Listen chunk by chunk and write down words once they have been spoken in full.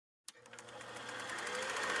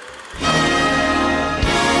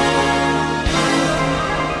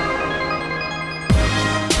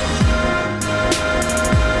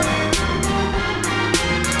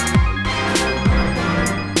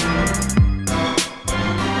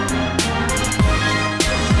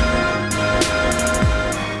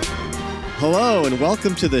Hello, and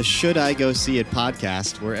welcome to the Should I Go See It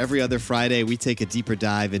podcast, where every other Friday we take a deeper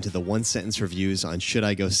dive into the one-sentence reviews on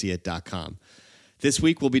shouldigoseeit.com. This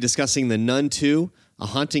week we'll be discussing The Nun 2, A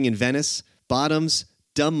Haunting in Venice, Bottoms,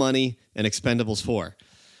 Dumb Money, and Expend4bles.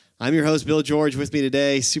 I'm your host, Bill George. With me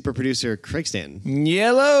today, super producer Craig Stanton.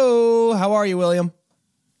 Hello. How are you, William?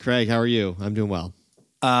 Craig, how are you? I'm doing well.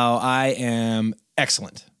 Oh, I am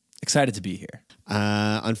excellent. Excited to be here.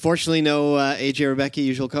 Unfortunately, no AJ Rebecca,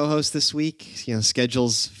 usual co-host this week. You know,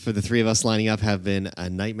 schedules for the three of us lining up have been a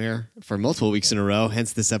nightmare for multiple weeks in a row,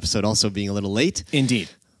 hence this episode also being a little late. Indeed.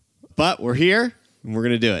 But we're here, and we're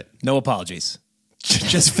going to do it. No apologies.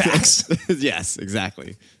 Just facts. Yes,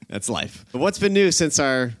 exactly. That's life. But what's been new since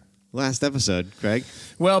our last episode, Craig?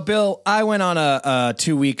 Well, Bill, I went on a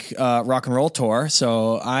 2-week rock and roll tour,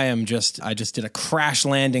 so I just did a crash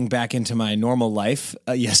landing back into my normal life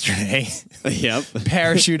yesterday. Yep.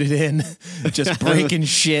 Parachuted in, just breaking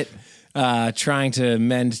shit, trying to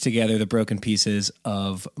mend together the broken pieces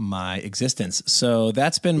of my existence. So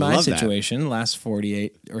that's been my situation last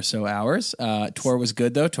 48 or so hours. Tour was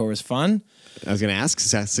good, though. Tour was fun. I was going to ask,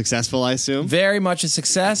 successful, I assume? Very much a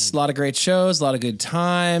success. A lot of great shows, a lot of good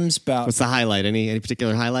times. What's the highlight? Any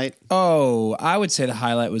particular highlight? Oh, I would say the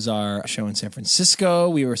highlight was our show in San Francisco.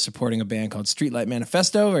 We were supporting a band called Streetlight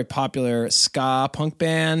Manifesto, a very popular ska punk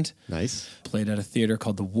band. Nice. Played at a theater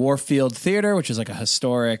called the Warfield Theater, which is like a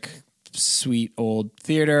historic, sweet old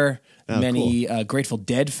theater. Many cool. Grateful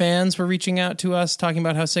Dead fans were reaching out to us, talking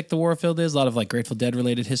about how sick the Warfield is. A lot of like Grateful Dead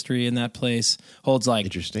related history in that place. Holds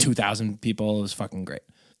like 2,000 people. It was fucking great,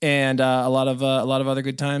 and a lot of other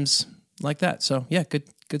good times like that. So yeah,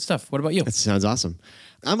 good stuff. What about you? That sounds awesome.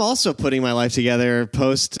 I'm also putting my life together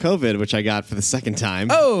post-COVID, which I got for the second time.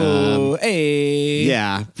 Oh, hey.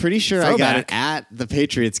 Yeah, pretty sure Throwback. I got it at the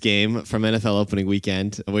Patriots game from NFL opening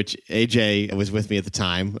weekend, which AJ was with me at the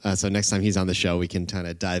time. So next time he's on the show, we can kind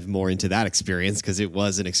of dive more into that experience because it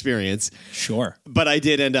was an experience. Sure. But I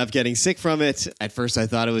did end up getting sick from it. At first, I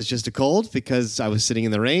thought it was just a cold because I was sitting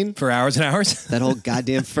in the rain. For hours and hours? That whole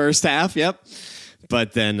goddamn first half, yep.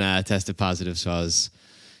 But then tested positive, so I was...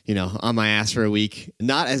 on my ass for a week.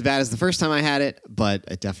 Not as bad as the first time I had it, but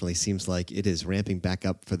it definitely seems like it is ramping back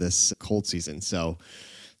up for this cold season. So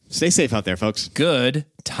stay safe out there, folks. Good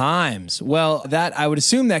times. Well, I would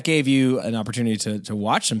assume that gave you an opportunity to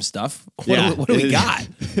watch some stuff. What do we got?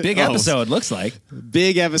 Big episode, looks like.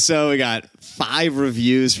 Big episode. We got 5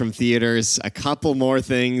 reviews from theaters, a couple more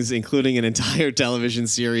things, including an entire television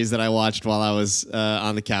series that I watched while I was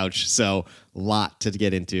on the couch. So a lot to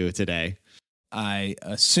get into today. I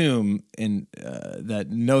assume that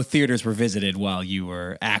no theaters were visited while you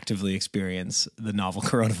were actively experiencing the novel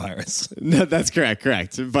coronavirus. No, that's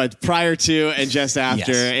correct. But prior to and just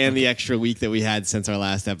after and the extra week that we had since our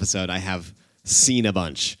last episode, I have seen a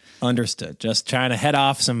bunch. Understood. Just trying to head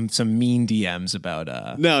off some mean DMs about...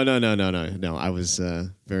 No. I was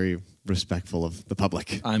very respectful of the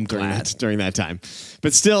public. I'm glad. During that time.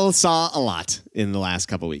 But still saw a lot in the last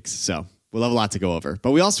couple weeks, so... we'll have a lot to go over,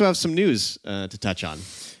 but we also have some news to touch on.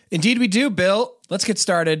 Indeed we do, Bill. Let's get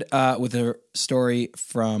started with a story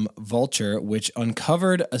from Vulture, which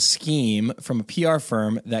uncovered a scheme from a PR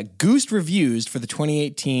firm that goosed reviews for the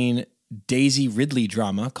 2018 Daisy Ridley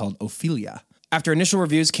drama called Ophelia. After initial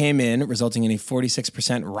reviews came in, resulting in a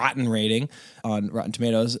 46% rotten rating on Rotten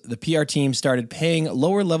Tomatoes, the PR team started paying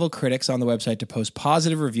lower-level critics on the website to post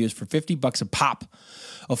positive reviews for $50 a pop.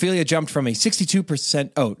 Ophelia jumped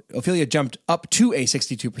up to a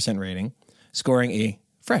 62% rating, scoring a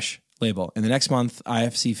fresh label. And the next month,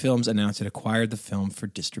 IFC Films announced it acquired the film for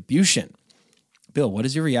distribution. Bill, what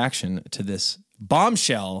is your reaction to this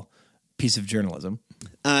bombshell piece of journalism?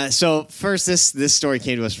 So first, this story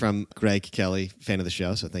came to us from Greg Kelly, fan of the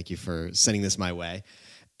show, so thank you for sending this my way.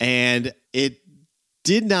 And it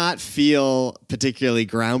did not feel particularly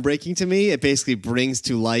groundbreaking to me. It basically brings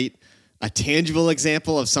to light a tangible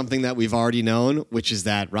example of something that we've already known, which is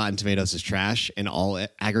that Rotten Tomatoes is trash and all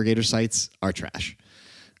aggregator sites are trash.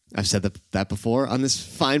 I've said that before on this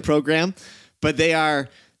fine program, but they are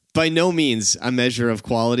by no means a measure of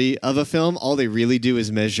quality of a film. All they really do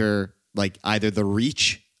is measure like either the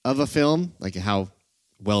reach of a film, like how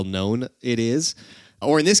well known it is,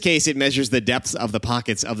 or in this case, it measures the depth of the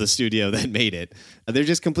pockets of the studio that made it. They're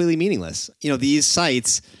just completely meaningless. These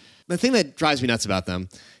sites, the thing that drives me nuts about them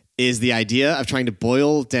is the idea of trying to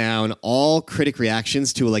boil down all critic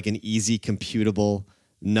reactions to like an easy computable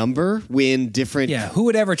number when different... Yeah, who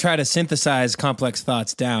would ever try to synthesize complex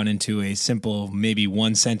thoughts down into a simple, maybe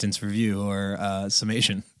one-sentence review or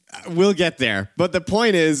summation? We'll get there. But the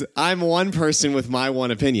point is, I'm one person with my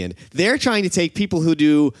one opinion. They're trying to take people who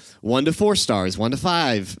do 1 to 4 stars, 1 to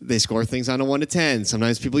 5. They score things on a 1 to 10.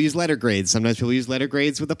 Sometimes people use letter grades. Sometimes people use letter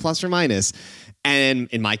grades with a plus or minus. And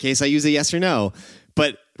in my case, I use a yes or no.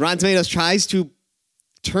 But Rotten Tomatoes tries to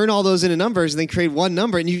turn all those into numbers and then create one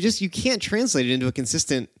number, and you can't translate it into a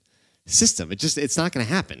consistent system. It's not going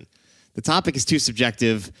to happen. The topic is too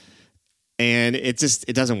subjective, and it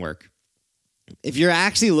doesn't work. If you're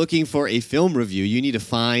actually looking for a film review, you need to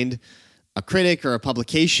find a critic or a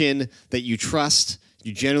publication that you trust,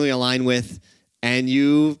 you generally align with, and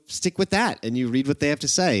you stick with that, and you read what they have to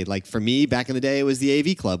say. Like for me, back in the day, it was the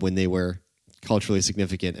AV Club when they were culturally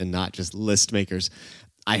significant and not just list makers.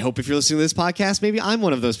 I hope if you're listening to this podcast, maybe I'm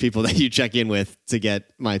one of those people that you check in with to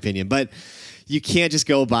get my opinion. But you can't just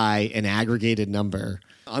go by an aggregated number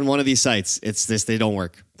on one of these sites. It's this, they don't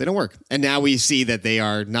work. They don't work. And now we see that they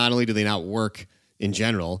are, not only do they not work in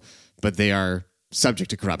general, but they are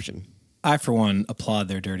subject to corruption. I, for one, applaud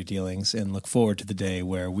their dirty dealings and look forward to the day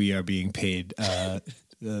where we are being paid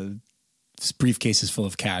briefcases full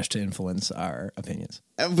of cash to influence our opinions.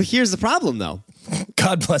 But here's the problem, though.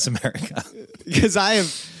 God bless America. Because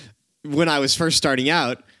when I was first starting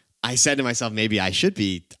out, I said to myself, maybe I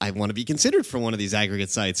want to be considered for one of these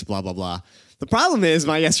aggregate sites, blah, blah, blah. The problem is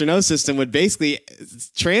my yes or no system would basically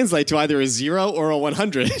translate to either a 0 or a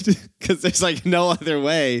 100 because there's like no other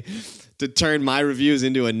way to turn my reviews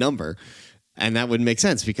into a number. And that wouldn't make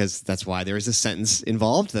sense because that's why there is a sentence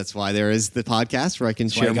involved. That's why there is the podcast where I can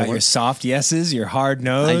share more. You got your soft yeses, your hard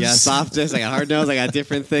no's. I got softness, I got hard nose, I got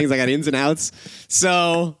different things, I got ins and outs.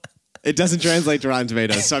 So it doesn't translate to Rotten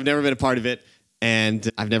Tomatoes. So I've never been a part of it, and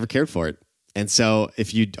I've never cared for it. And so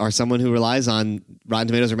if you are someone who relies on Rotten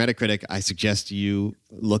Tomatoes or Metacritic, I suggest you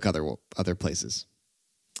look other places.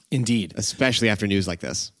 Indeed. Especially after news like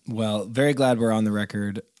this. Well, very glad we're on the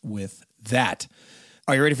record with that.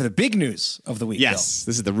 Are you ready for the big news of the week? Yes, Bill?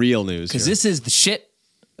 This is the real news. Because this is the shit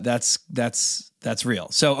that's real.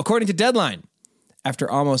 So according to Deadline,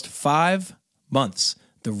 after almost 5 months,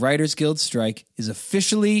 the Writers Guild strike is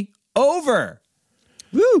officially over.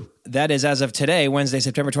 Woo! That is as of today, Wednesday,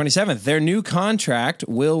 September 27th. Their new contract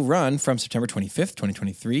will run from September 25th,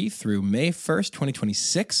 2023 through May 1st,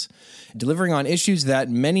 2026, delivering on issues that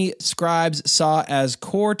many scribes saw as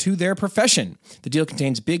core to their profession. The deal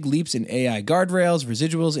contains big leaps in AI guardrails,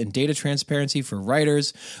 residuals, and data transparency for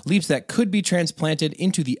writers, leaps that could be transplanted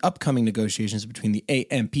into the upcoming negotiations between the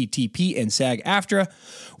AMPTP and SAG-AFTRA,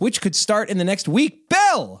 which could start in the next week.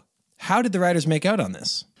 Bill, how did the writers make out on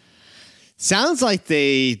this? Sounds like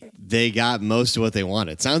they got most of what they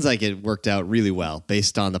wanted. Sounds like it worked out really well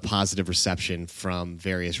based on the positive reception from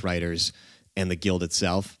various writers and the guild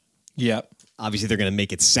itself. Yep. Obviously, they're going to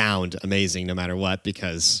make it sound amazing no matter what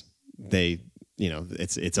because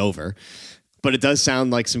it's over. But it does sound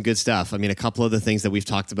like some good stuff. I mean, a couple of the things that we've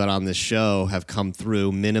talked about on this show have come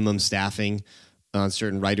through. Minimum staffing on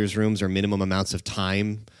certain writers' rooms or minimum amounts of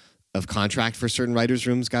time of contract for certain writers'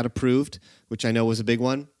 rooms got approved, which I know was a big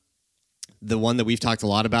one. The one that we've talked a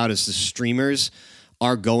lot about is the streamers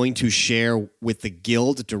are going to share with the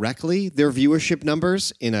guild directly their viewership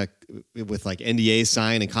numbers with like NDA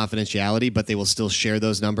sign and confidentiality, but they will still share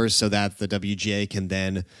those numbers so that the WGA can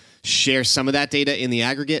then share some of that data in the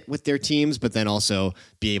aggregate with their teams, but then also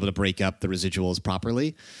be able to break up the residuals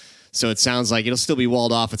properly. So it sounds like it'll still be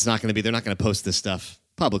walled off. They're not going to post this stuff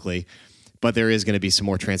publicly, but there is going to be some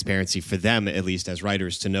more transparency for them, at least as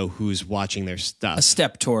writers, to know who's watching their stuff. A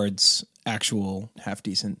step towards actual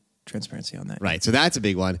half-decent transparency on that. Right, so that's a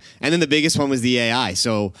big one. And then the biggest one was the AI.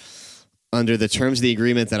 So under the terms of the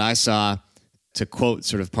agreement that I saw, to quote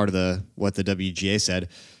sort of part of what the WGA said,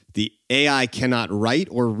 the AI cannot write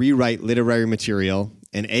or rewrite literary material,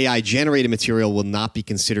 and AI-generated material will not be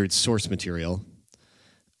considered source material.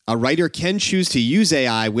 A writer can choose to use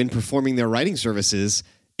AI when performing their writing services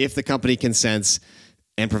if the company consents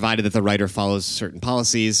and provided that the writer follows certain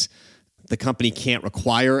policies. The company can't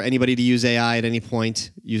require anybody to use AI at any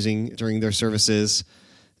point during their services.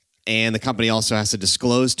 And the company also has to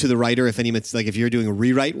disclose to the writer if you're doing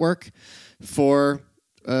rewrite work for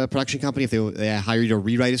a production company, if they hire you to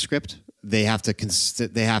rewrite a script, they have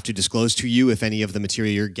to disclose to you if any of the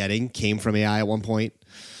material you're getting came from AI at one point.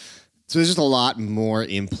 So there's just a lot more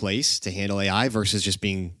in place to handle AI versus just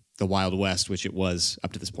being the Wild West, which it was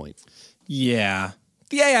up to this point. Yeah.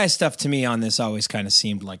 The AI stuff to me on this always kind of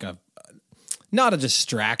seemed like not a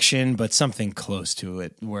distraction, but something close to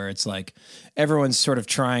it, where it's like everyone's sort of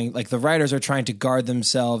trying, like the writers are trying to guard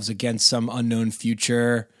themselves against some unknown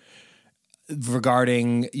future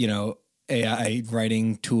regarding, AI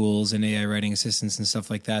writing tools and AI writing assistants and stuff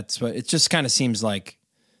like that. So it just kind of seems like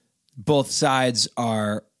both sides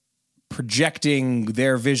are projecting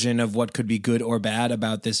their vision of what could be good or bad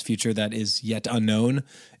about this future that is yet unknown,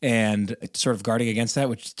 and sort of guarding against that,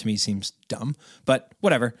 which to me seems dumb. But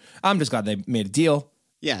whatever. I'm just glad they made a deal.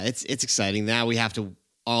 Yeah, it's exciting. Now we have to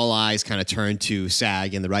all eyes kind of turn to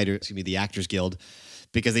SAG and the Actors Guild,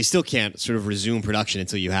 because they still can't sort of resume production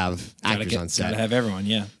until you have actors on set. Gotta have everyone,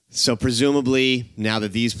 yeah. So presumably now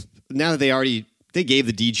that they gave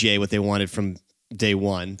the DGA what they wanted from day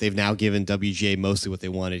one, they've now given WGA mostly what they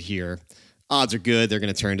wanted here. Odds are good they're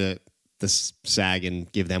going to turn to the SAG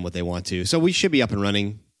and give them what they want to. So we should be up and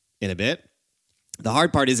running in a bit. The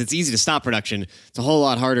hard part is it's easy to stop production. It's a whole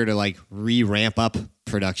lot harder to like re-ramp up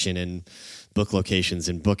production and book locations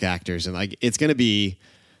and book actors. And like it's going to be,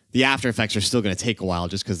 the after effects are still going to take a while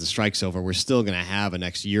just because the strike's over. We're still going to have a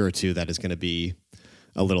next year or two that is going to be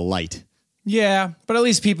a little light. Yeah, but at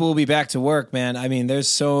least people will be back to work, man. I mean, there's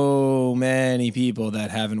so many people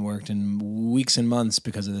that haven't worked in weeks and months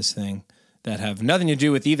because of this thing that have nothing to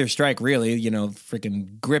do with either strike, really. You know,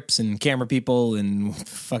 freaking grips and camera people and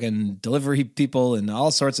fucking delivery people and all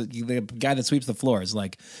sorts of, the guy that sweeps the floors.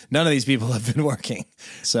 Like, none of these people have been working.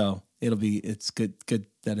 So it's good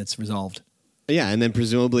that it's resolved. Yeah, and then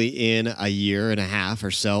presumably in a year and a half or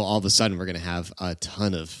so, all of a sudden we're going to have a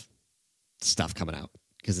ton of stuff coming out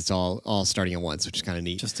because it's all starting at once, which is kind of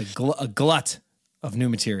neat. Just a glut of new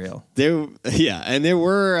material. And there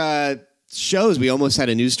were shows. We almost had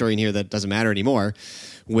a news story in here that doesn't matter anymore,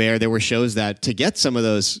 where there were shows that to get some of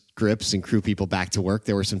those grips and crew people back to work,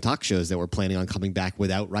 there were some talk shows that were planning on coming back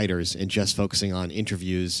without writers and just focusing on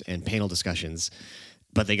interviews and panel discussions.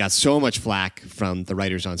 But they got so much flack from the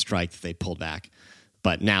writers on strike that they pulled back.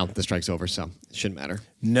 But now the strike's over, so it shouldn't matter.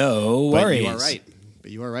 No worries.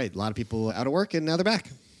 But you are right. A lot of people out of work, and now they're back.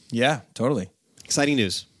 Yeah, totally. Exciting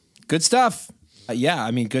news. Good stuff.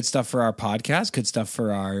 Good stuff for our podcast. Good stuff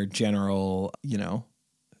for our general,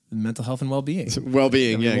 mental health and well-being.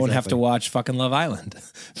 Well-being, yeah, We won't have to watch fucking Love Island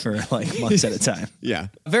for like months at a time. Yeah.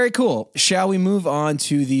 Very cool. Shall we move on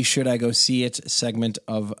to the Should I Go See It segment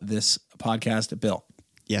of this podcast? Bill.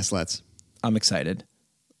 Yes, let's. I'm excited.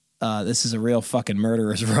 This is a real fucking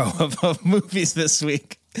murderer's row of movies this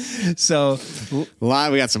week. So, a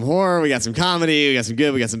lot. We got some horror, we got some comedy, we got some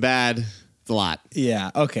good, we got some bad. It's a lot.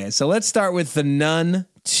 Yeah. Okay. So let's start with The Nun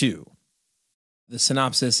 2. The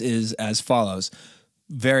synopsis is as follows.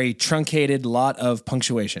 Very truncated, lot of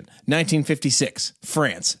punctuation. 1956,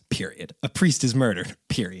 France, period. A priest is murdered,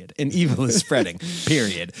 period. And evil is spreading,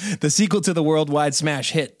 period. The sequel to the worldwide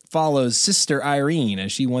smash hit follows Sister Irene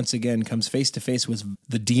as she once again comes face to face with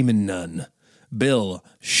the demon nun. Bill,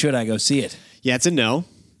 should I go see it? Yeah, it's a no.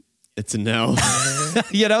 It's a no.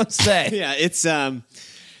 You don't say. Yeah, it's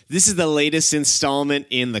this is the latest installment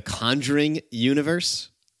in the Conjuring universe,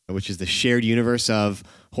 which is the shared universe of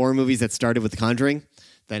horror movies that started with The Conjuring.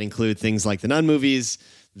 That include things like the Nun movies,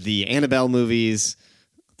 the Annabelle movies,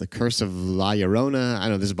 the Curse of La Llorona. I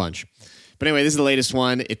don't know, there's a bunch. But anyway, this is the latest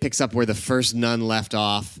one. It picks up where the first Nun left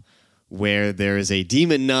off, where there is a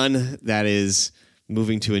demon nun that is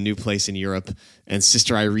moving to a new place in Europe. And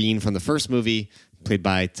Sister Irene from the first movie, played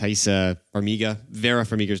by Thaisa Farmiga, Vera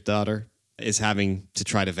Farmiga's daughter, is having to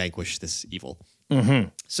try to vanquish this evil. Mm-hmm.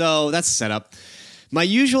 So that's the setup. My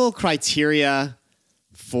usual criteria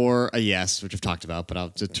for a yes, which I've talked about,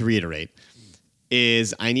 but to reiterate,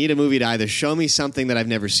 is I need a movie to either show me something that I've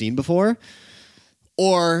never seen before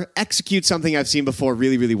or execute something I've seen before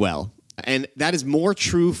really, really well. And that is more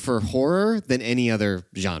true for horror than any other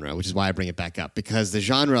genre, which is why I bring it back up, because the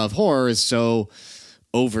genre of horror is so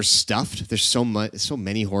overstuffed. There's so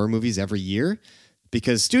many horror movies every year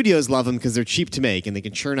because studios love them because they're cheap to make and they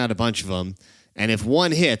can churn out a bunch of them. And if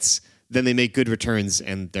one hits, then they make good returns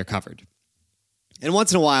and they're covered. And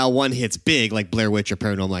once in a while, one hits big, like Blair Witch or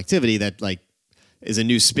Paranormal Activity, that like is a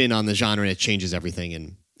new spin on the genre and it changes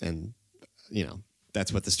everything. And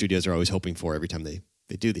that's what the studios are always hoping for every time they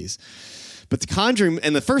do these. But The Conjuring,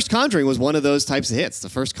 and the first Conjuring was one of those types of hits. The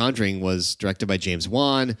first Conjuring was directed by James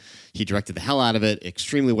Wan. He directed the hell out of it,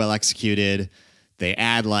 extremely well executed. They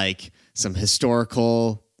add like some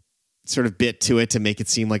historical sort of bit to it to make it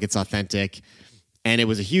seem like it's authentic. And it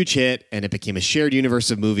was a huge hit, and it became a shared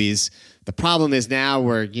universe of movies. The problem is now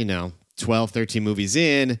we're, 12, 13 movies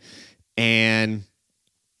in, and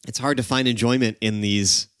it's hard to find enjoyment in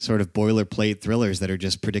these sort of boilerplate thrillers that are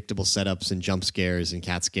just predictable setups and jump scares and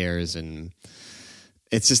cat scares, and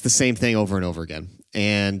it's just the same thing over and over again.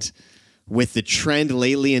 And with the trend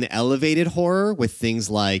lately in elevated horror, with things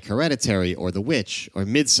like Hereditary or The Witch or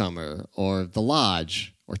Midsommar or The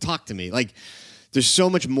Lodge or Talk to Me, like there's so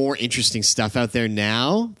much more interesting stuff out there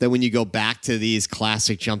now that when you go back to these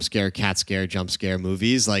classic jump scare,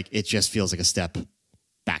 movies, like it just feels like a step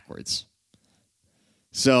backwards.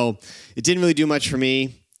 So it didn't really do much for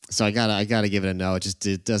me. So I gotta give it a no.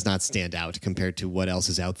 It does not stand out compared to what else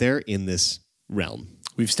is out there in this realm.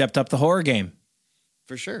 We've stepped up the horror game.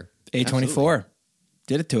 For sure. A24 Absolutely.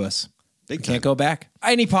 did it to us. Big time. Can't go back.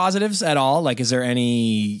 Any positives at all? Like, is there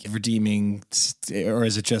any redeeming, or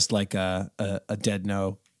is it just like a dead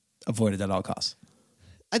no, avoided at all costs?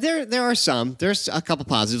 There are some. There's a couple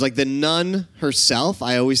positives. Like the nun herself,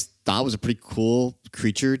 I always thought was a pretty cool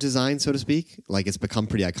creature design, so to speak. Like it's become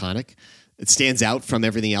pretty iconic. It stands out from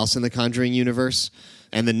everything else in the Conjuring universe.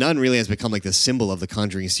 And the nun really has become like the symbol of the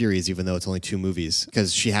Conjuring series, even though it's only 2 movies,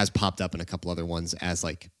 because she has popped up in a couple other ones as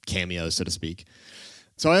like cameos, so to speak.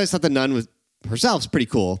 So I always thought the nun herself is pretty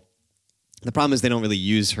cool. The problem is they don't really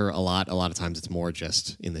use her a lot. A lot of times it's more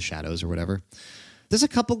just in the shadows or whatever. There's a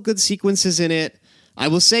couple good sequences in it. I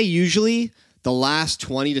will say usually the last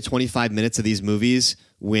 20 to 25 minutes of these movies,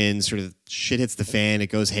 when sort of shit hits the fan, it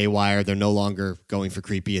goes haywire, they're no longer going for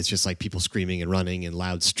creepy. It's just like people screaming and running and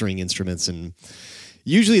loud string instruments. And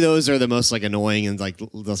usually those are the most like annoying and like,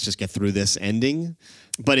 let's just get through this ending.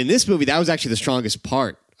 But in this movie, that was actually the strongest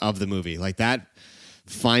part of the movie. Like that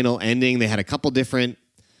final ending, they had a couple different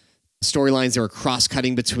storylines they were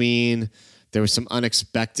cross-cutting between. There was some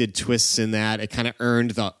unexpected twists in that. It kind of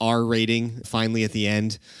earned the R rating finally at the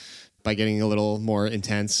end by getting a little more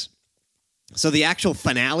intense. So the actual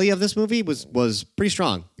finale of this movie was pretty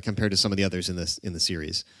strong compared to some of the others in the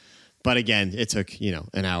series. But again, it took,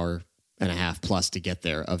 an hour and a half plus to get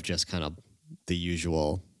there of just kind of the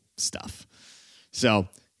usual stuff. So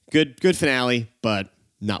good finale, but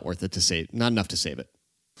not worth it to save, not enough to save it.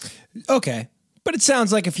 Okay. But it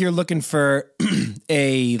sounds like if you're looking for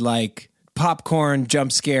a like popcorn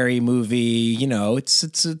jump scary movie,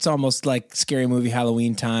 it's almost like scary movie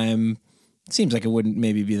Halloween time. It seems like it wouldn't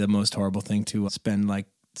maybe be the most horrible thing to spend like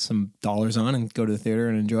some dollars on and go to the theater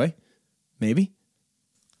and enjoy. Maybe.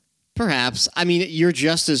 Perhaps. I mean, you're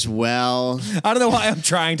just as well. I don't know why I'm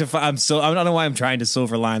trying to. I don't know why I'm trying to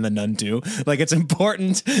silver line the Nun too. Like it's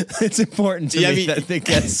important. It's important to me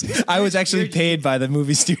that I was actually paid by the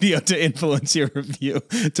movie studio to influence your review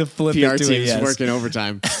to flip PR it to a yes. team's working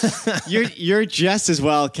overtime. You're just as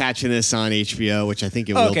well catching this on HBO, which I think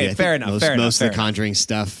it will be. Okay, fair enough. Most of the Conjuring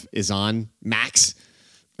stuff is on Max.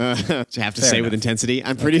 Which I have to say enough. with intensity.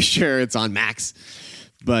 I'm pretty sure it's on Max.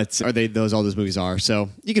 But all those movies are. So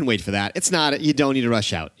you can wait for that. It's not, you don't need to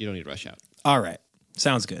rush out. All right.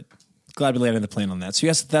 Sounds good. Glad we landed the plane on that. So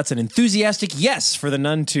yes, that's an enthusiastic yes for the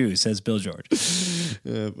Nun 2, says Bill George.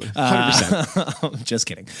 100%. Just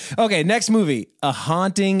kidding. Okay, next movie, A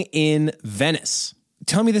Haunting in Venice.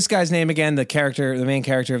 Tell me this guy's name again, the main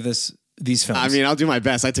character of these films. I mean, I'll do my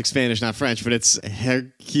best. I took Spanish, not French, but it's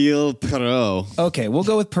Hercule Poirot. Okay, we'll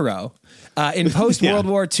go with Poirot. In post-World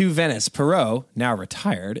War II Venice, Poirot, now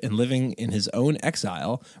retired and living in his own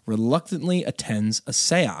exile, reluctantly attends a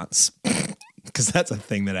seance. Because that's a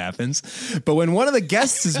thing that happens. But when one of the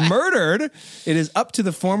guests is murdered, it is up to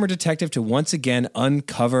the former detective to once again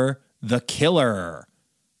uncover the killer.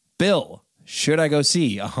 Bill, should I go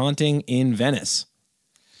see A Haunting in Venice?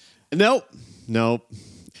 Nope.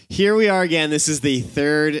 Here we are again. This is the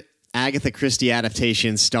third Agatha Christie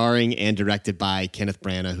adaptation starring and directed by Kenneth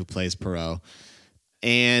Branagh, who plays Poirot.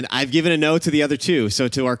 And I've given a no to the other 2. So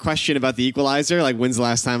to our question about The Equalizer, like when's the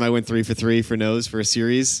last time I went 3 for 3 for no's for a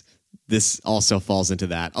series, this also falls into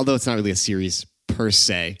that, although it's not really a series per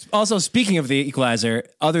se. Also, speaking of The Equalizer,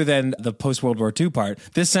 other than the post-World War II part,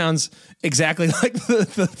 this sounds exactly like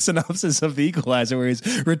the synopsis of The Equalizer, where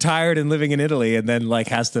he's retired and living in Italy and then like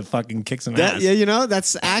has to fucking kick some ass. Yeah,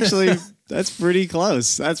 that's actually, that's pretty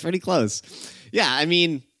close. Yeah, I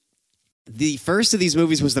mean, the first of these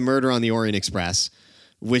movies was The Murder on the Orient Express,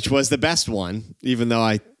 which was the best one, even though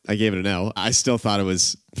I gave it a no. I still thought it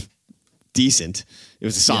was decent. It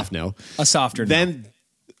was a soft no. A softer no.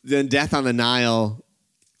 Then Death on the Nile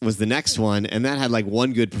was the next one, and that had like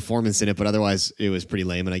one good performance in it, but otherwise it was pretty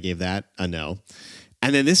lame, and I gave that a no.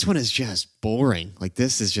 And then this one is just boring. Like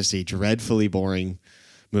this is just a dreadfully boring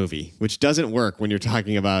movie, which doesn't work when you're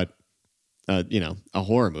talking about, a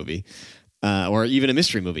horror movie or even a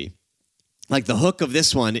mystery movie. Like the hook of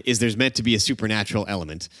this one is there's meant to be a supernatural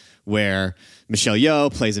element where Michelle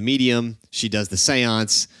Yeoh plays a medium. She does the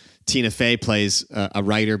seance. Tina Fey plays a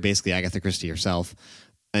writer, basically Agatha Christie herself.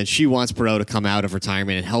 And she wants Poirot to come out of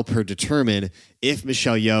retirement and help her determine if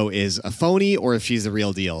Michelle Yeoh is a phony or if she's the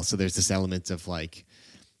real deal. So there's this element of like,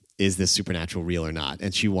 is this supernatural real or not?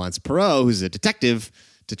 And she wants Poirot, who's a detective,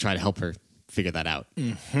 to try to help her figure that out.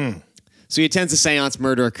 Mm-hmm. So he attends a seance,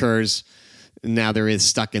 murder occurs. Now there is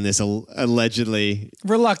stuck in this allegedly...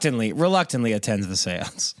 Reluctantly attends the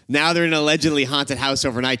seance. Now they're in an allegedly haunted house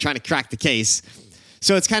overnight trying to crack the case.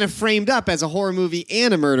 So it's kind of framed up as a horror movie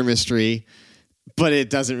and a murder mystery, but it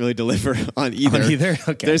doesn't really deliver on either.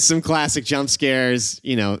 Okay. There's some classic jump scares.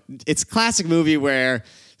 You know, it's a classic movie where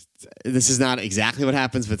this is not exactly what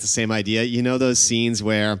happens, but it's the same idea. You know those scenes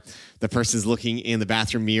where the person's looking in the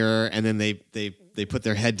bathroom mirror and then they put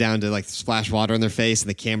their head down to like splash water on their face and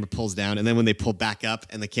the camera pulls down. And then when they pull back up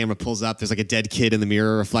and the camera pulls up, there's like a dead kid in the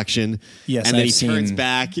mirror reflection. Yes, and then I've he turns seen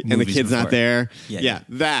back and the kid's before. not there. Yeah.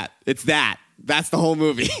 It's that. That's the whole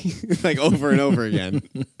movie, like over and over again.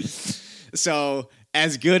 So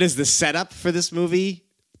as good as the setup for this movie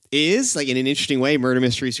is, like in an interesting way, murder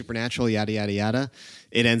mystery, supernatural, yada, yada, yada,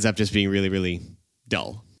 it ends up just being really, really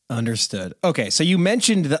dull. Understood. Okay, so you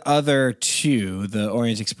mentioned the other two, the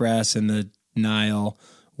Orient Express and the Nile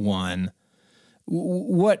one.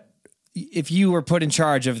 What if you were put in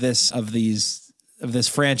charge of this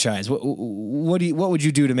franchise? What would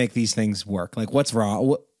you do to make these things work? Like, what's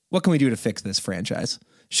wrong? What can we do to fix this franchise?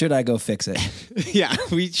 Should I go fix it? Yeah,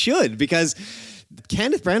 we should, because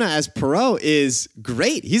Kenneth Branagh as Poirot is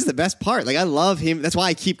great. He's the best part. Like, I love him. That's why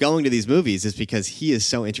I keep going to these movies, is because he is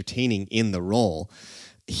so entertaining in the role.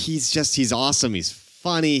 He's awesome. He's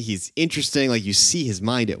funny. He's interesting. Like, you see his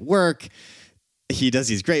mind at work. He does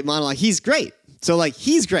these great monologues. He's great. So, like,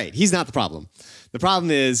 he's great. He's not the problem. The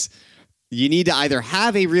problem is you need to either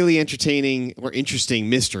have a really entertaining or interesting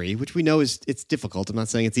mystery, which we know it's difficult. I'm not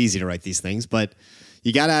saying it's easy to write these things, but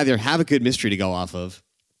you got to either have a good mystery to go off of,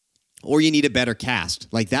 or you need a better cast.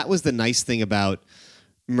 Like, that was the nice thing about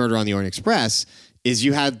Murder on the Orient Express, is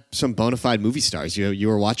you had some bona fide movie stars. You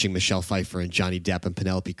were watching Michelle Pfeiffer and Johnny Depp and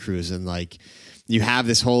Penelope Cruz, and like you have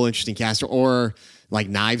this whole interesting cast. Or like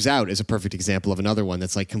Knives Out is a perfect example of another one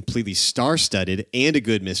that's like completely star-studded and a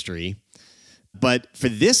good mystery. But for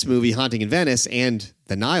this movie, Haunting in Venice, and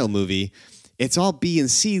the Nile movie, it's all B and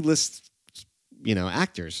C list,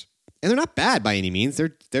 actors, and they're not bad by any means.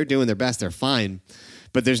 They're doing their best. They're fine,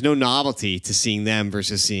 but there's no novelty to seeing them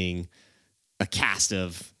versus seeing a cast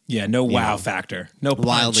of wow factor, no punch.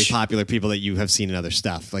 Wildly popular people that you have seen in other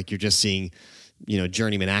stuff. Like, you're just seeing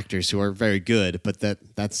journeyman actors who are very good, but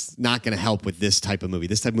that's not going to help with this type of movie.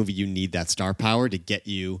 This type of movie, you need that star power to get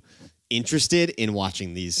you interested in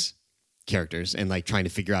watching these characters and like trying to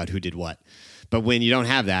figure out who did what. But when you don't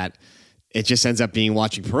have that, it just ends up being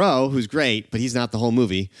watching Poirot, who's great, but he's not the whole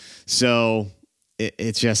movie. So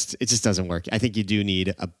it just doesn't work. I think you do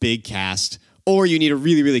need a big cast, or you need a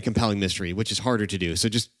really, really compelling mystery, which is harder to do. So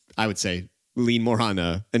I would say, lean more on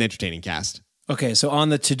an entertaining cast. Okay, so on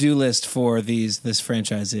the to-do list for this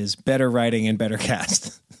franchise is better writing and better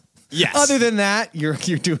cast. Yes. Other than that, you're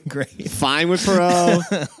doing great. Fine with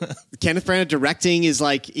Poirot. Kenneth Branagh directing is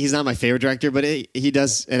like, he's not my favorite director, but he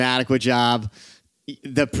does an adequate job.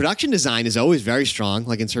 The production design is always very strong,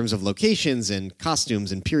 like in terms of locations and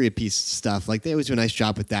costumes and period piece stuff. Like, they always do a nice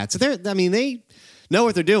job with that. So they know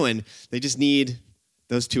what they're doing. They just need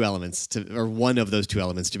those two elements or one of those two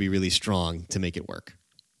elements to be really strong to make it work.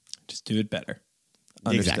 Just do it better.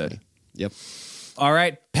 Understood. Exactly. Yep. All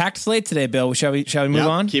right, packed slate today, Bill. Shall we move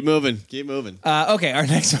on? Keep moving. Okay, our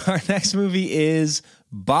next movie is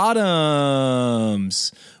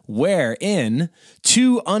Bottoms, wherein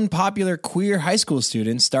two unpopular queer high school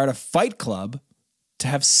students start a fight club to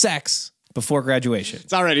have sex before graduation.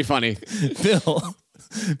 It's already funny.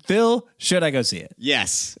 Bill, should I go see it?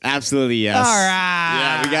 Yes, absolutely yes. All right.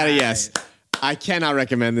 Yeah, we got a yes. I cannot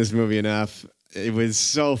recommend this movie enough. It was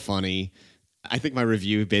so funny. I think my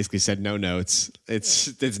review basically said no notes.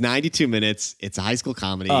 It's 92 minutes. It's a high school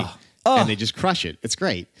comedy, and they just crush it. It's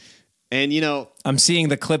great. And, I'm seeing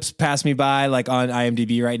the clips pass me by, like on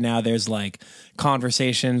IMDb right now. There's like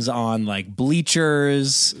conversations on like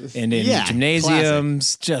bleachers and in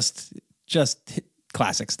gymnasiums. Classic. Just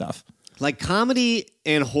classic stuff. Like, comedy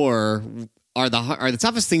and horror are the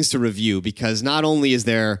toughest things to review, because not only is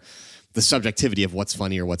there the subjectivity of what's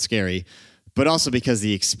funny or what's scary, but also because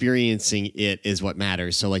the experiencing it is what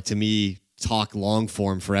matters. So, like, to me, talk long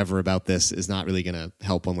form forever about this is not really going to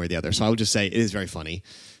help one way or the other. So I would just say it is very funny.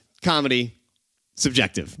 Comedy,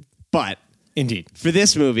 subjective. But indeed, for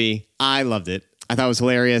this movie, I loved it. I thought it was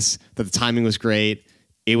hilarious, that the timing was great.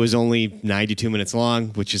 It was only 92 minutes long,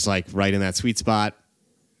 which is like right in that sweet spot.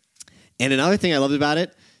 And another thing I loved about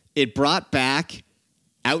it, it brought back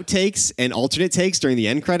outtakes and alternate takes during the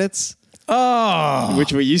end credits. Oh,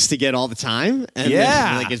 which we used to get all the time. And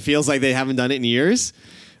then, it feels like they haven't done it in years.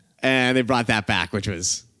 And they brought that back, which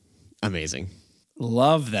was amazing.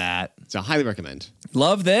 Love that. So highly recommend.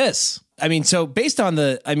 Love this. I mean, so based on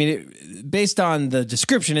the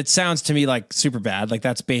description, it sounds to me like Superbad. Like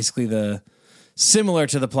that's basically similar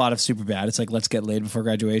to the plot of Superbad. It's like, let's get laid before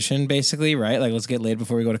graduation, basically, right? Like, let's get laid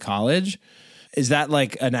before we go to college. Is that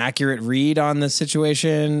like an accurate read on the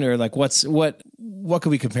situation, or like what could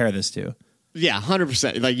we compare this to? Yeah,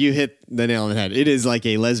 100%. Like you hit the nail on the head. It is like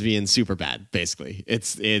a lesbian Superbad, basically.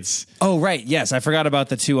 It's. Oh right, yes, I forgot about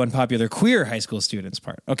the two unpopular queer high school students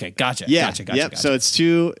part. Okay, gotcha. Yeah, Gotcha. So it's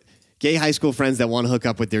two gay high school friends that want to hook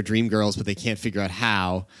up with their dream girls, but they can't figure out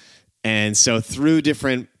how. And so through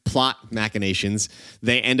different plot machinations,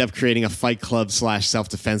 they end up creating a fight club /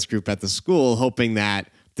 self-defense group at the school, hoping that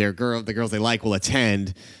the girls they like will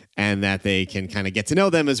attend, and that they can kind of get to know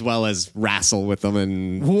them as well as wrestle with them.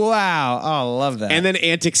 And wow, oh, I love that. And then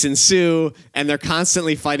antics ensue, and they're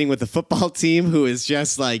constantly fighting with the football team, who is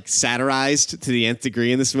just like satirized to the nth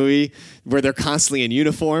degree in this movie, where they're constantly in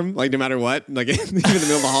uniform, like no matter what, like even in the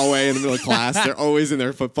middle of the hallway, in the middle of class, they're always in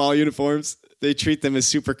their football uniforms. They treat them as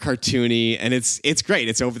super cartoony, and it's great.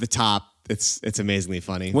 It's over the top. It's amazingly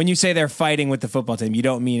funny. When you say they're fighting with the football team, you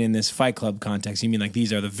don't mean in this Fight Club context. You mean like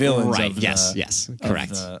these are the villains right. of the, yes.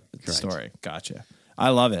 Correct. Of the story. Gotcha. I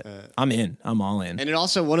love it. I'm in. I'm all in. And it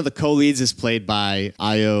also, one of the co-leads is played by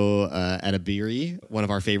Ayo Adebiri, one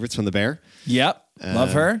of our favorites from The Bear. Yep.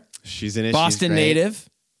 Love her. She's in it. Boston native.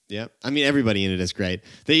 Yep. I mean, everybody in it is great.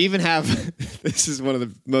 They even have, this is one of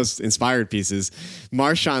the most inspired pieces,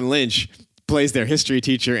 Marshawn Lynch plays their history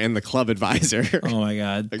teacher and the club advisor. Oh my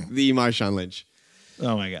God. Like the Marshawn Lynch.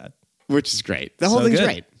 Oh my God. Which is great. The whole thing's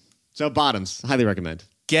great. So Bottoms, highly recommend.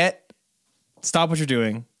 Stop what you're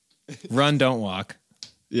doing. Run, don't walk.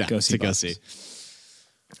 Yeah, go see. Go see.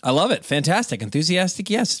 I love it. Fantastic. Enthusiastic.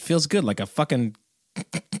 Yes. It feels good. Like a fucking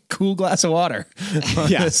cool glass of water.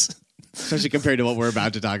 Yes. Especially compared to what we're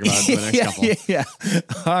about to talk about in the next couple. Yeah.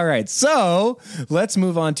 All right. So let's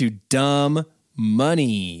move on to Dumb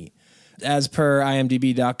Money. As per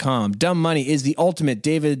IMDb.com, Dumb Money is the ultimate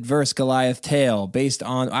David versus Goliath tale based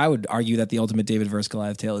on, I would argue that the ultimate David versus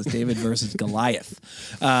Goliath tale is David versus Goliath.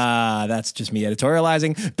 That's just me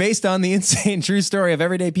editorializing. Based on the insane true story of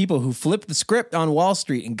everyday people who flipped the script on Wall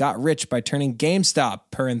Street and got rich by turning GameStop,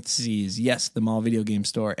 parentheses, yes, the mall video game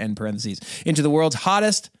store, end parentheses, into the world's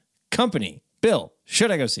hottest company. Bill,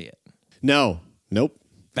 should I go see it? No. Nope.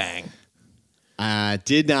 Bang.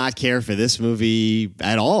 Did not care for this movie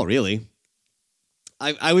at all, really.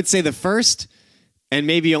 I would say the first and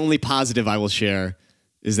maybe only positive I will share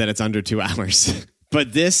is that it's under 2 hours.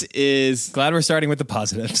 But this is... Glad we're starting with the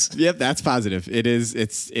positives. Yep, that's positive. It is.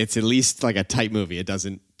 It's at least like a tight movie. It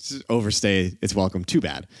doesn't overstay its welcome too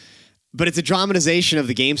bad. But it's a dramatization of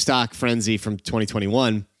the GameStop frenzy from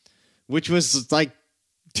 2021, which was like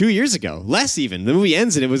 2 years ago. Less even. The movie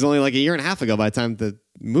ends and it was only like a year and a half ago by the time the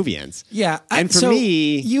movie ends. Yeah. And for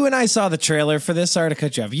me... You and I saw the trailer for this. Sorry to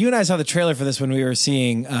cut you off. You and I saw the trailer for this when we were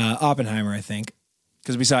seeing Oppenheimer, I think.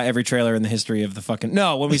 Because we saw every trailer in the history of the fucking...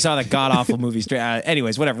 No, when we saw that god-awful movie...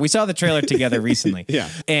 anyways, whatever. We saw the trailer together recently. Yeah.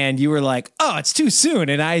 And you were like, oh, it's too soon.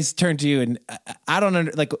 And I turned to you and I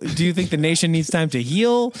don't... do you think the nation needs time to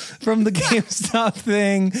heal from the GameStop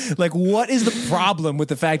thing? Like, what is the problem with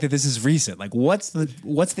the fact that this is recent? Like, what's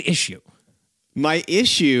the issue? My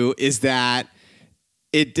issue is that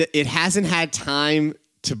it hasn't had time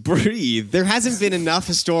to breathe. There hasn't been enough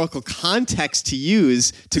historical context to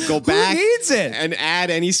use to go back and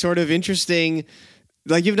add any sort of interesting,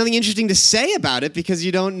 like you have nothing interesting to say about it because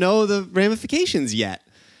you don't know the ramifications yet.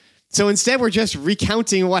 So instead we're just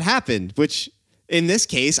recounting what happened, which in this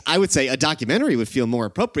case, I would say a documentary would feel more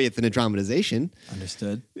appropriate than a dramatization.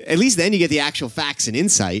 Understood. At least then you get the actual facts and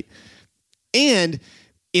insight. And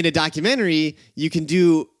in a documentary, you can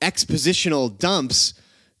do expositional dumps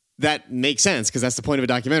that makes sense because that's the point of a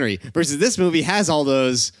documentary. Versus this movie has all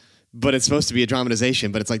those, but it's supposed to be a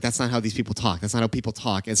dramatization. But it's like, that's not how these people talk. That's not how people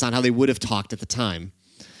talk. It's not how they would have talked at the time.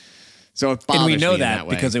 So it bothers me. And we know that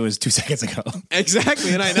way. Because it was 2 seconds ago.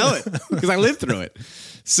 Exactly. And I know it because I lived through it.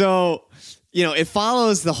 So, it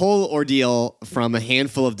follows the whole ordeal from a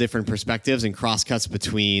handful of different perspectives and crosscuts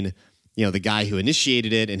between, the guy who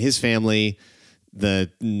initiated it and his family, a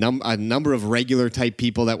number of regular type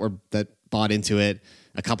people that bought into it,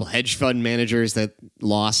 a couple hedge fund managers that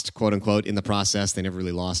lost, quote unquote, in the process. They never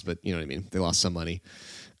really lost, but you know what I mean? They lost some money.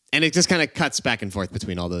 And it just kind of cuts back and forth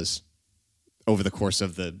between all those over the course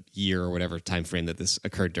of the year or whatever time frame that this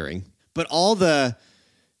occurred during. But all the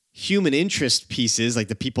human interest pieces, like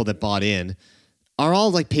the people that bought in, are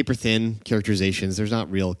all like paper thin characterizations. There's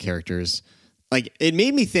not real characters. Like, it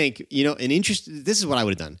made me think, this is what I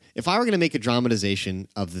would have done. If I were going to make a dramatization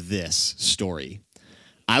of this story,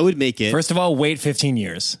 I would make it... First of all, wait 15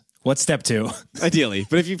 years. What's step 2? Ideally.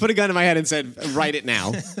 But if you put a gun in my head and said, write it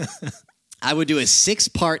now, I would do a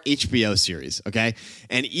 6-part HBO series, okay?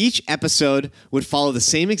 And each episode would follow the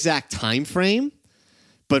same exact time frame,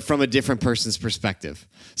 but from a different person's perspective.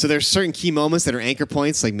 So there's certain key moments that are anchor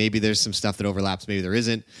points, like maybe there's some stuff that overlaps, maybe there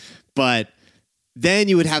isn't. But then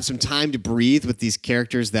you would have some time to breathe with these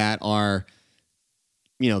characters that are,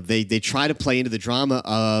 they try to play into the drama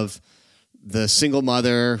of the single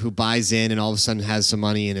mother who buys in and all of a sudden has some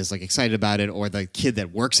money and is like excited about it, or the kid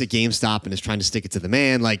that works at GameStop and is trying to stick it to the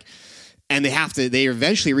man. And they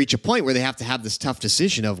eventually reach a point where they have to have this tough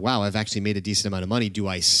decision of, wow, I've actually made a decent amount of money. Do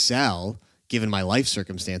I sell, given my life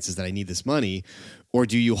circumstances, that I need this money? Or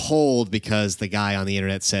do you hold because the guy on the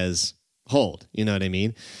internet says hold? You know what I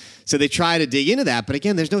mean? So they try to dig into that. But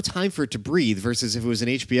again, there's no time for it to breathe, versus if it was an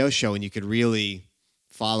HBO show and you could really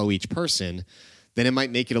follow each person, then it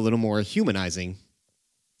might make it a little more humanizing.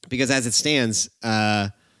 Because as it stands,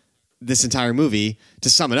 this entire movie, to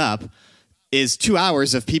sum it up, is 2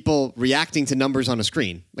 hours of people reacting to numbers on a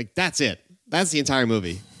screen. Like, that's it. That's the entire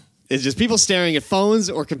movie. It's just people staring at phones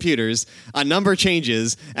or computers. A number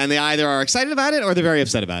changes, and they either are excited about it or they're very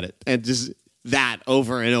upset about it. And just that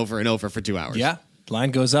over and over and over for 2 hours. Yeah.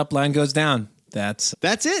 Line goes up, line goes down. That's it.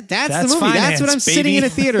 That's the movie. Finance, that's what I'm baby. sitting in a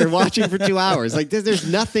theater watching for 2 hours. Like, there's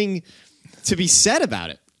nothing to be said about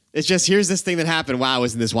it. It's just, here's this thing that happened. Wow,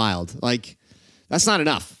 isn't this wild? Like, that's not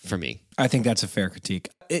enough for me. I think that's a fair critique.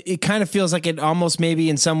 It kind of feels like it almost maybe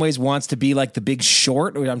in some ways wants to be like The Big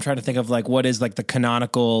Short. I'm trying to think of like what is like the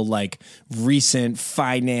canonical, like recent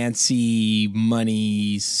financy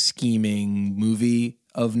money scheming movie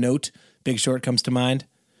of note. Big Short comes to mind.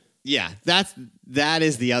 Yeah, that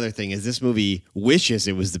is the other thing, is this movie wishes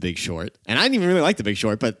it was The Big Short. And I didn't even really like The Big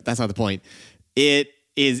Short, but that's not the point. It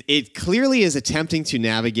clearly is attempting to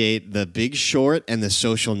navigate The Big Short and The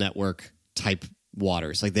Social Network type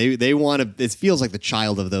waters. Like they want to, it feels like the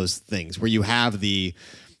child of those things, where you have the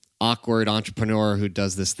awkward entrepreneur who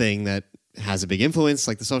does this thing that has a big influence,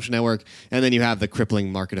 like The Social Network, and then you have the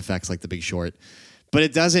crippling market effects like The Big Short. But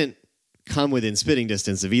it doesn't come within spitting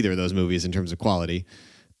distance of either of those movies in terms of quality.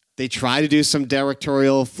 They try to do some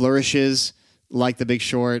directorial flourishes like The Big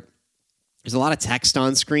Short. There's a lot of text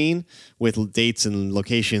on screen with dates and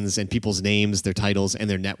locations and people's names, their titles, and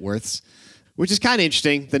their net worths, which is kind of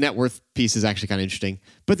interesting. The net worth piece is actually kind of interesting,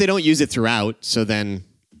 but they don't use it throughout. So then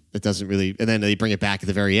it doesn't really, and then they bring it back at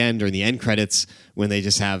the very end or in the end credits when they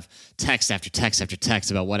just have text after text after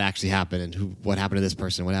text about what actually happened and what happened to this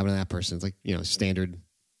person, what happened to that person. It's like,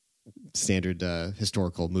 standard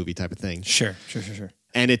historical movie type of thing. Sure.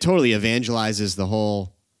 And it totally evangelizes the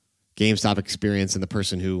whole GameStop experience and the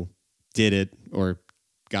person who did it or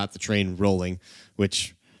got the train rolling,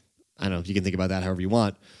 which I don't know, you can think about that however you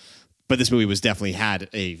want. But this movie definitely had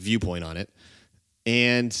a viewpoint on it.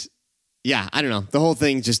 And yeah, I don't know. The whole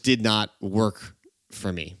thing just did not work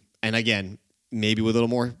for me. And again, maybe with a little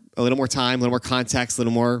more time, a little more context, a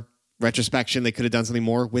little more retrospection, they could have done something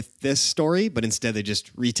more with this story, but instead they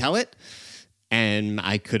just retell it. And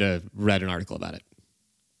I could have read an article about it.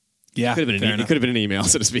 Yeah. It could have been an email,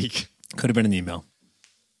 so to speak. Could have been an email.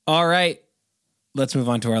 All right. Let's move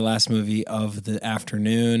on to our last movie of the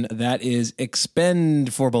afternoon. That is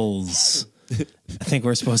Expend4bles. I think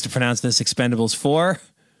we're supposed to pronounce this Expendables 4.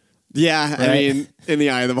 Yeah, right? I mean, in the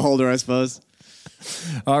eye of the beholder, I suppose.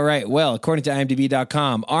 All right. Well, according to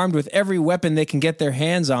IMDb.com, armed with every weapon they can get their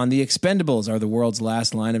hands on, the Expendables are the world's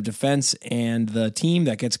last line of defense and the team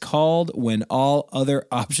that gets called when all other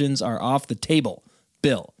options are off the table.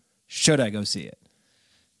 Bill, should I go see it?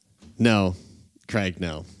 No. Craig,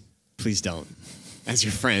 no. Please don't. As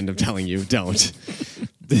your friend, I'm telling you, don't.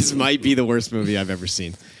 This might be the worst movie I've ever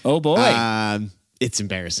seen. Oh, boy. It's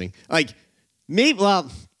embarrassing. Like,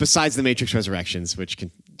 besides The Matrix Resurrections, which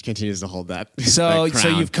continues to hold that. So that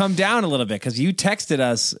crown. You've come down a little bit because you texted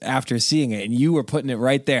us after seeing it and you were putting it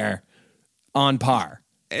right there on par.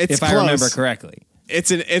 It's if close. I remember correctly.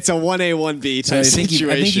 It's a 1A, 1B type situation.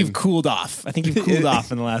 I think you've cooled off. I think you've cooled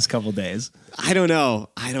off in the last couple of days. I don't know.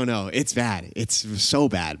 It's bad. It's so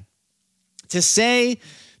bad. To say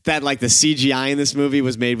that like the CGI in this movie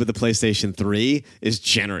was made with the PlayStation 3 is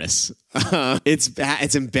generous.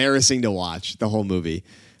 It's embarrassing to watch the whole movie.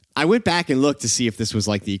 I went back and looked to see if this was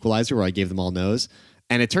like The Equalizer where I gave them all no's.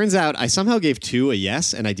 And it turns out I somehow gave 2 a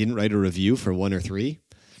yes and I didn't write a review for 1 or 3.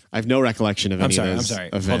 I have no recollection of any of those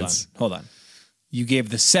events. Hold on. You gave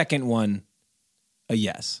the second one a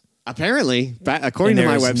yes. Apparently, according to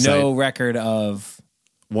my website. No record of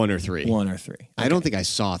 1 or 3. 1 or 3. Okay. I don't think I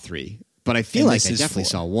saw 3, but I feel like I definitely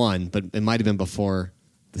saw 1, but it might have been before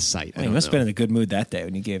the site. You must have been in a good mood that day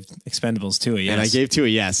when you gave Expendables 2 a yes. And I gave 2 a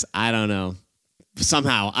yes. I don't know.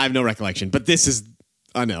 somehow. I have no recollection, but this is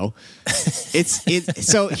a no.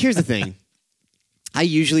 So here's the thing. I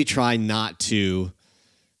usually try not to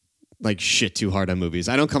like shit too hard on movies.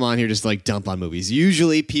 I don't come on here just to like dump on movies.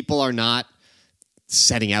 Usually people are not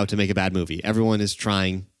setting out to make a bad movie. Everyone is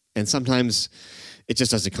trying, and sometimes it just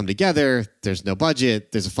doesn't come together. There's no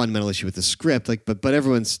budget. There's a fundamental issue with the script. Like, but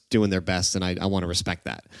everyone's doing their best, and I want to respect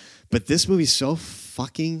that. But this movie's so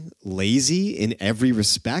fucking lazy in every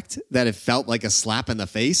respect that it felt like a slap in the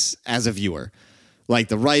face as a viewer. Like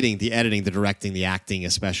the writing, the editing, the directing, the acting,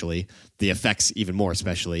 especially the effects, even more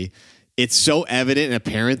especially. It's so evident and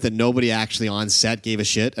apparent that nobody actually on set gave a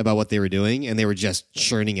shit about what they were doing, and they were just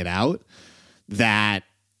churning it out. That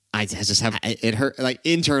I just have it hurt like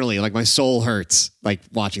internally, like my soul hurts like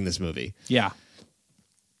watching this movie. Yeah,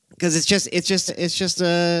 because it's just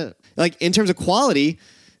like in terms of quality,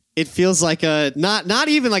 it feels like a not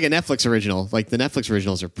even like a Netflix original. Like the Netflix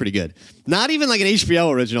originals are pretty good. Not even like an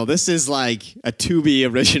HBO original. This is like a Tubi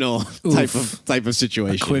original type of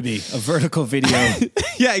situation. A Quibi, a vertical video.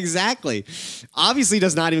 Yeah, exactly. Obviously,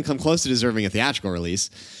 does not even come close to deserving a theatrical release.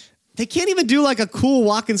 They can't even do like a cool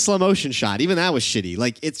walk in slow motion shot. Even that was shitty.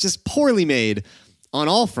 Like it's just poorly made on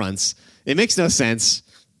all fronts. It makes no sense.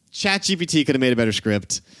 ChatGPT could have made a better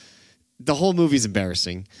script. The whole movie's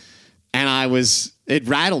embarrassing. And it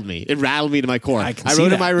rattled me. It rattled me to my core. I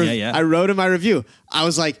wrote in my review. I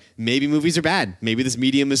was like, maybe movies are bad. Maybe this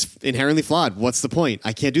medium is inherently flawed. What's the point?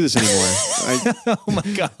 I can't do this anymore. Oh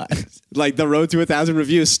my God. Like the road to 1,000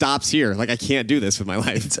 reviews stops here. Like I can't do this with my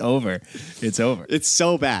life. It's over. It's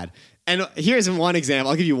so bad. And here's one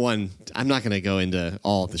example. I'll give you one. I'm not going to go into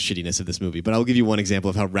all the shittiness of this movie, but I'll give you one example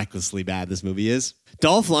of how recklessly bad this movie is.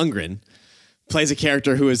 Dolph Lundgren plays a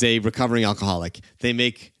character who is a recovering alcoholic. They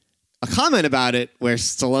make a comment about it where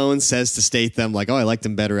Stallone says to Statham, like, oh, I liked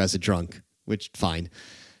him better as a drunk, which, fine.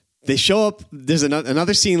 They show up. There's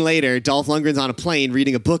another scene later. Dolph Lundgren's on a plane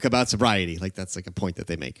reading a book about sobriety. Like, that's like a point that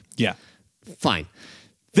they make. Yeah. Fine.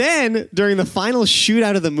 Then, during the final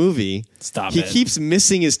shootout of the movie, he keeps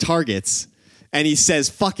missing his targets, and he says,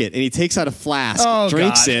 fuck it, and he takes out a flask,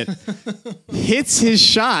 drinks it, hits his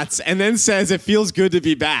shots, and then says, it feels good to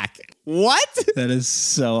be back. What? That is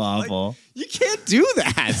so awful. Like, you can't do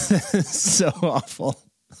that. So awful.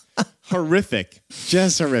 Horrific.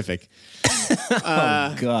 Just horrific.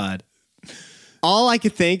 Oh, God. All I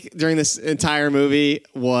could think during this entire movie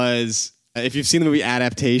was, if you've seen the movie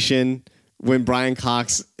Adaptation, when Brian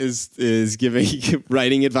Cox is giving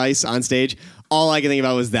writing advice on stage, all I could think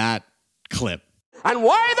about was that clip. And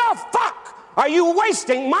why the fuck are you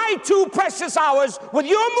wasting my 2 precious hours with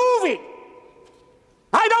your movie?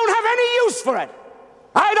 I don't have any use for it.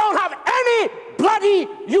 I don't have any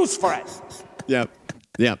bloody use for it.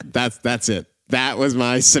 Yep. That's it. That was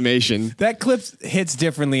my summation. That clip hits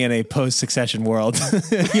differently in a post-Succession world.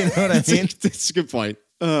 You know what I mean? That's a good point.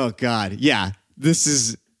 Oh God. Yeah. This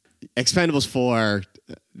is Expend4bles 4.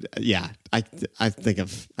 Yeah. I think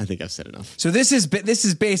I've said enough. So this is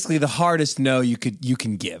basically the hardest no you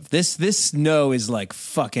can give. This no is like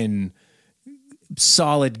fucking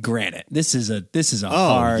solid granite. This is a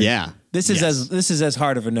hard. Yeah. This is as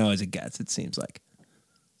hard of a no as it gets. It seems like.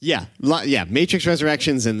 Yeah. Matrix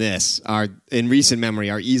Resurrections and this are in recent memory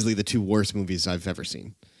are easily the 2 worst movies I've ever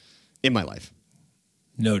seen in my life.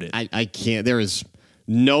 Noted. I can't. There is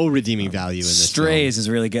no redeeming value in this. Strays is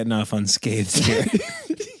really getting off unscathed here.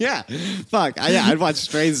 Yeah. Fuck. I'd watch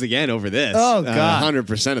Strays again over this. Oh God.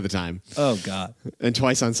 100% of the time. Oh God. And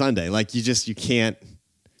twice on Sunday. Like you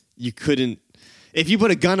couldn't. If you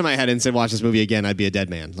put a gun to my head and said, watch this movie again, I'd be a dead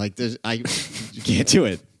man. Like, you can't do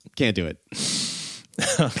it. Can't do it.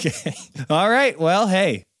 Okay. All right. Well,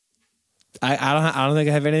 hey, I don't think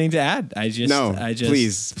I have anything to add.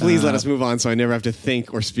 Please let us move on so I never have to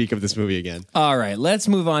think or speak of this movie again. All right. Let's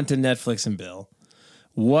move on to Netflix and Bill.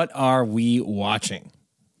 What are we watching?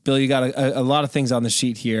 Bill, you got a lot of things on the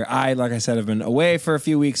sheet here. Like I said, I've been away for a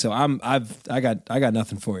few weeks, so I got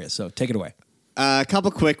nothing for you. So take it away. A couple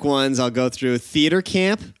quick ones I'll go through. Theater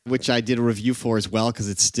Camp, which I did a review for as well because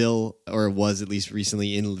it's still, or was at least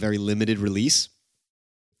recently, in very limited release.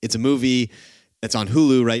 It's a movie that's on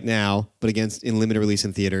Hulu right now, but again, in limited release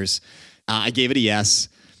in theaters. I gave it a yes.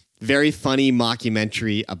 Very funny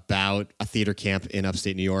mockumentary about a theater camp in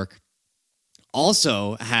upstate New York.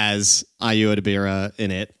 Also has Ayo Edebira in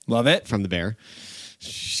it. Love it. From The Bear.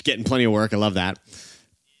 She's getting plenty of work. I love that.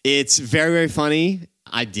 It's very, very funny.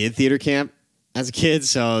 I did theater camp as a kid,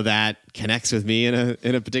 so that connects with me in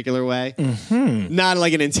a particular way. Mm-hmm. Not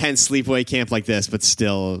like an intense sleepaway camp like this, but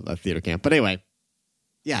still a theater camp. But anyway,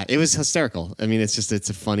 yeah, it was hysterical. I mean, it's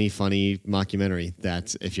a funny mockumentary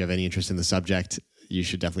that if you have any interest in the subject, you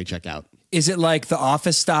should definitely check out. Is it like the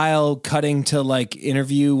Office style cutting to like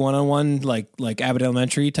interview one-on-one, like Abbott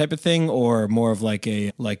Elementary type of thing, or more of like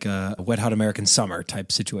a Wet Hot American Summer type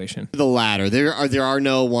situation? The latter. There are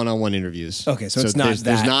no one-on-one interviews. Okay, so it's not that.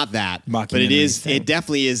 There's not that, but it is. thing. It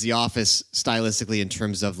definitely is The Office stylistically in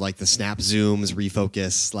terms of like the snap zooms,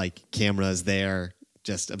 refocus, like cameras there,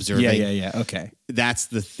 just observing. Yeah. Okay, that's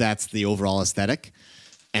the overall aesthetic,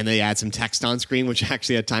 and they add some text on screen, which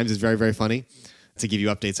actually at times is very, very funny, to give you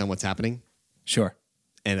updates on what's happening. Sure.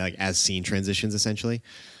 And like as scene transitions, essentially.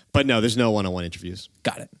 But no, there's no one-on-one interviews.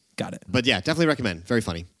 Got it. But yeah, definitely recommend. Very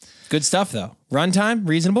funny. Good stuff, though. Runtime,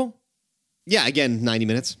 reasonable? Yeah, again, 90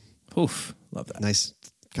 minutes. Oof. Love that. Nice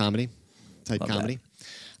comedy. Type Love comedy. that.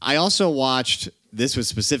 I also watched, this was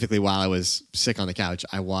specifically while I was sick on the couch,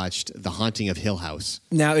 I watched The Haunting of Hill House.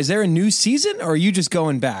 Now, is there a new season, or are you just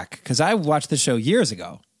going back? Because I watched the show years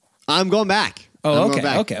ago. I'm going back. Oh, I'm okay. going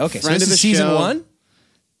back. Okay. So Friend this of the is season show. 1?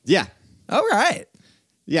 Yeah. All right.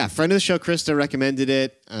 Yeah, friend of the show, Krista, recommended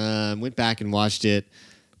it. Went back and watched it.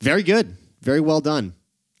 Very good. Very well done.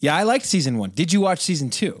 Yeah, I liked season 1. Did you watch season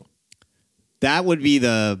 2? That would be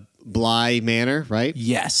the Bly Manor, right?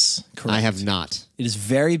 Yes, correct. I have not. It is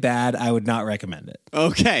very bad. I would not recommend it.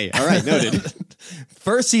 Okay. All right. Noted.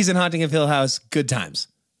 First season, Haunting of Hill House, good times.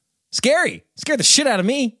 Scary. Scared the shit out of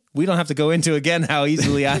me. We don't have to go into, again, how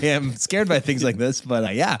easily I am scared by things like this.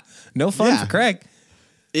 But yeah, no fun for Craig.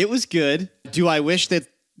 It was good. Do I wish that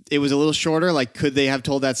it was a little shorter? Like, could they have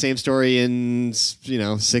told that same story in, 6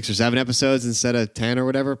 or 7 episodes instead of 10 or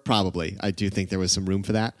whatever? Probably. I do think there was some room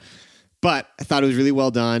for that. But I thought it was really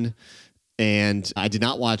well done. And I did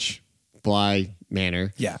not watch Bly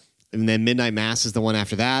Manor. Yeah. And then Midnight Mass is the one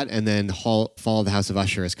after that. And then Fall of the House of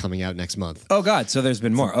Usher is coming out next month. Oh, God. So there's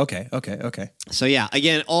been more. Okay. So, yeah,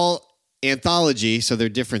 again, all anthology. So they're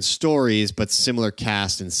different stories, but similar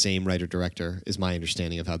cast and same writer-director is my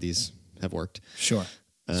understanding of how these have worked. Sure.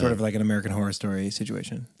 Sort of like an American Horror Story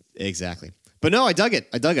situation. Exactly. But no, I dug it.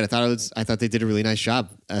 I thought they did a really nice job,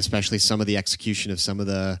 especially some of the execution of some of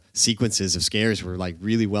the sequences of scares were like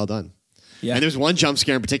really well done. Yeah. And there's one jump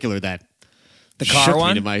scare in particular that the car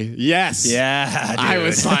one? Yes. Yeah, dude. I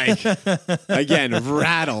was like, again,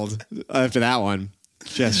 rattled after that one.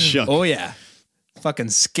 Just shook. Oh, yeah. Fucking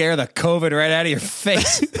scare the COVID right out of your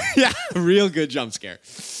face. Yeah, real good jump scare.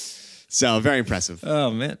 So, very impressive.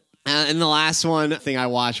 Oh, man. And the last thing I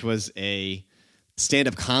watched was a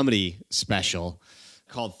stand-up comedy special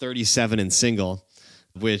called 37 and Single,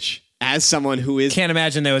 which, as someone who is... Can't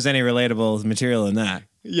imagine there was any relatable material in that.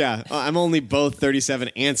 Yeah, I'm only both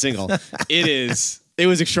 37 and single. It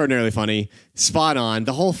was extraordinarily funny. Spot on.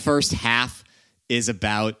 The whole first half is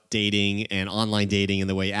about dating and online dating and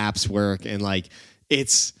the way apps work. And like,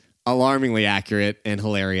 it's alarmingly accurate and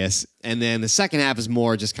hilarious. And then the second half is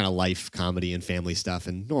more just kind of life comedy and family stuff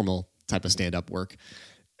and normal type of stand-up work.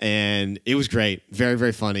 And it was great. Very,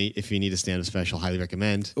 very funny. If you need a stand-up special, highly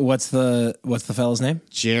recommend. What's the fella's name?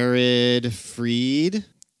 Jared Freed.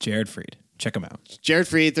 Check him out. Jared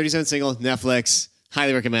Freed, 37 Single, Netflix.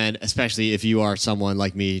 Highly recommend, especially if you are someone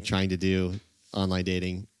like me trying to do online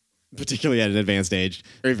dating, particularly at an advanced age.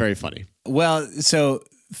 Very, very funny. Well, so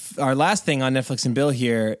our last thing on Netflix and Bill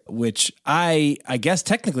here, which I guess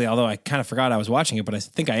technically, although I kind of forgot I was watching it, but I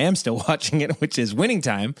think I am still watching it, which is Winning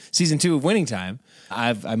Time, season 2 of Winning Time.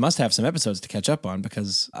 I must have some episodes to catch up on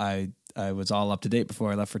because I was all up to date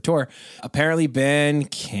before I left for tour. Apparently been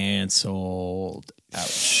canceled.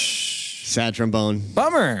 Ouch. Sad trombone.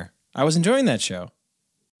 Bummer. I was enjoying that show.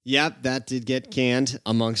 Yep, that did get canned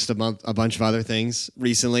amongst a bunch of other things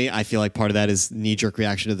recently. I feel like part of that is knee-jerk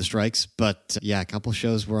reaction to the strikes. But yeah, a couple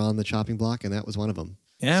shows were on the chopping block, and that was one of them.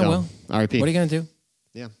 Yeah, so, well, RIP. What are you going to do?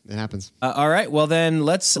 Yeah, it happens. All right, well then,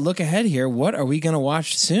 let's look ahead here. What are we going to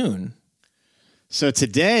watch soon? So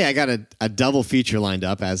today, I got a double feature lined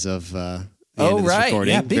up as of the end of this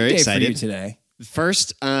recording. Yeah, big Very day excited. for you today.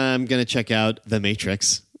 First, I'm going to check out The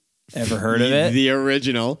Matrix. Ever heard of it? The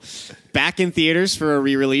original. Back in theaters for a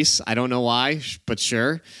re-release. I don't know why, but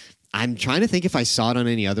sure. I'm trying to think if I saw it on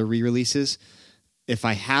any other re-releases. If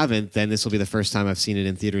I haven't, then this will be the first time I've seen it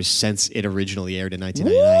in theaters since it originally aired in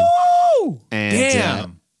 1999. Woo! And,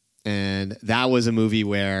 Damn. And that was a movie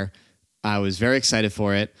where I was very excited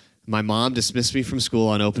for it. My mom dismissed me from school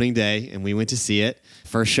on opening day, and we went to see it.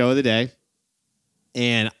 First show of the day.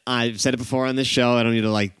 And I've said it before on this show. I don't need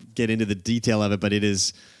to get into the detail of it, but it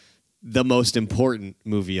is the most important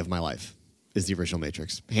movie of my life is the original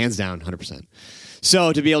Matrix. Hands down, 100%.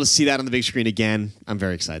 So to be able to see that on the big screen again, I'm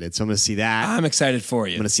very excited. So I'm going to see that. I'm excited for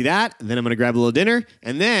you. I'm going to see that, and then I'm going to grab a little dinner,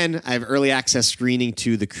 and then I have early access screening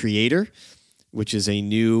to The Creator, which is a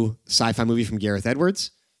new sci-fi movie from Gareth Edwards.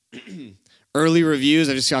 early reviews.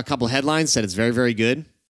 I just got a couple headlines, said it's very, very good.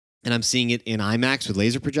 And I'm seeing it in IMAX with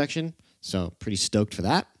laser projection. So pretty stoked for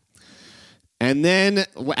that. And then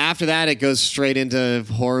after that, it goes straight into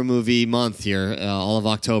horror movie month here, all of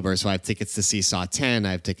October. So I have tickets to see Saw 10.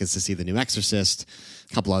 I have tickets to see The New Exorcist.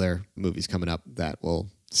 A couple other movies coming up that we'll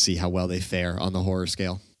see how well they fare on the horror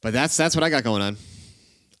scale. But that's what I got going on.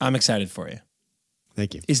 I'm excited for you.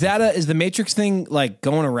 Thank you. Is the Matrix thing like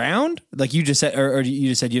going around? Like you just said, or you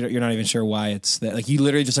just said you're not even sure why it's that. Like you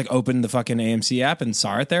literally just like opened the fucking AMC app and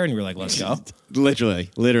saw it there, and you were like, "Let's go."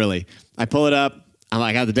 Literally. I pull it up.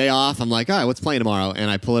 I got the day off. I'm like, all right, what's playing tomorrow? And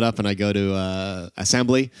I pull it up and I go to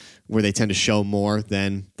Assembly, where they tend to show more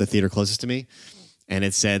than the theater closest to me. And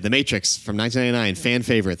it said The Matrix from 1999, fan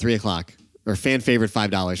favorite, 3 o'clock, or fan favorite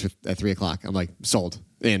 $5 at 3 o'clock. I'm like, sold.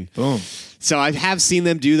 In. Boom. So I have seen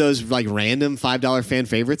them do those like random $5 fan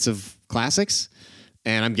favorites of classics.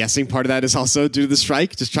 And I'm guessing part of that is also due to the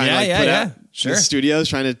strike, just trying to put out the studios,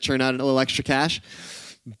 trying to churn out a little extra cash.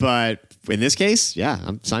 But in this case,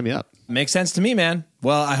 sign me up. Makes sense to me, man.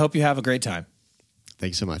 Well, I hope you have a great time.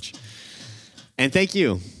 Thank you so much. And thank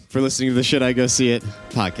you for listening to the Should I Go See It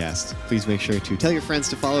podcast. Please make sure to tell your friends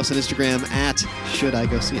to follow us on Instagram at Should I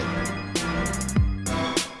Go See It.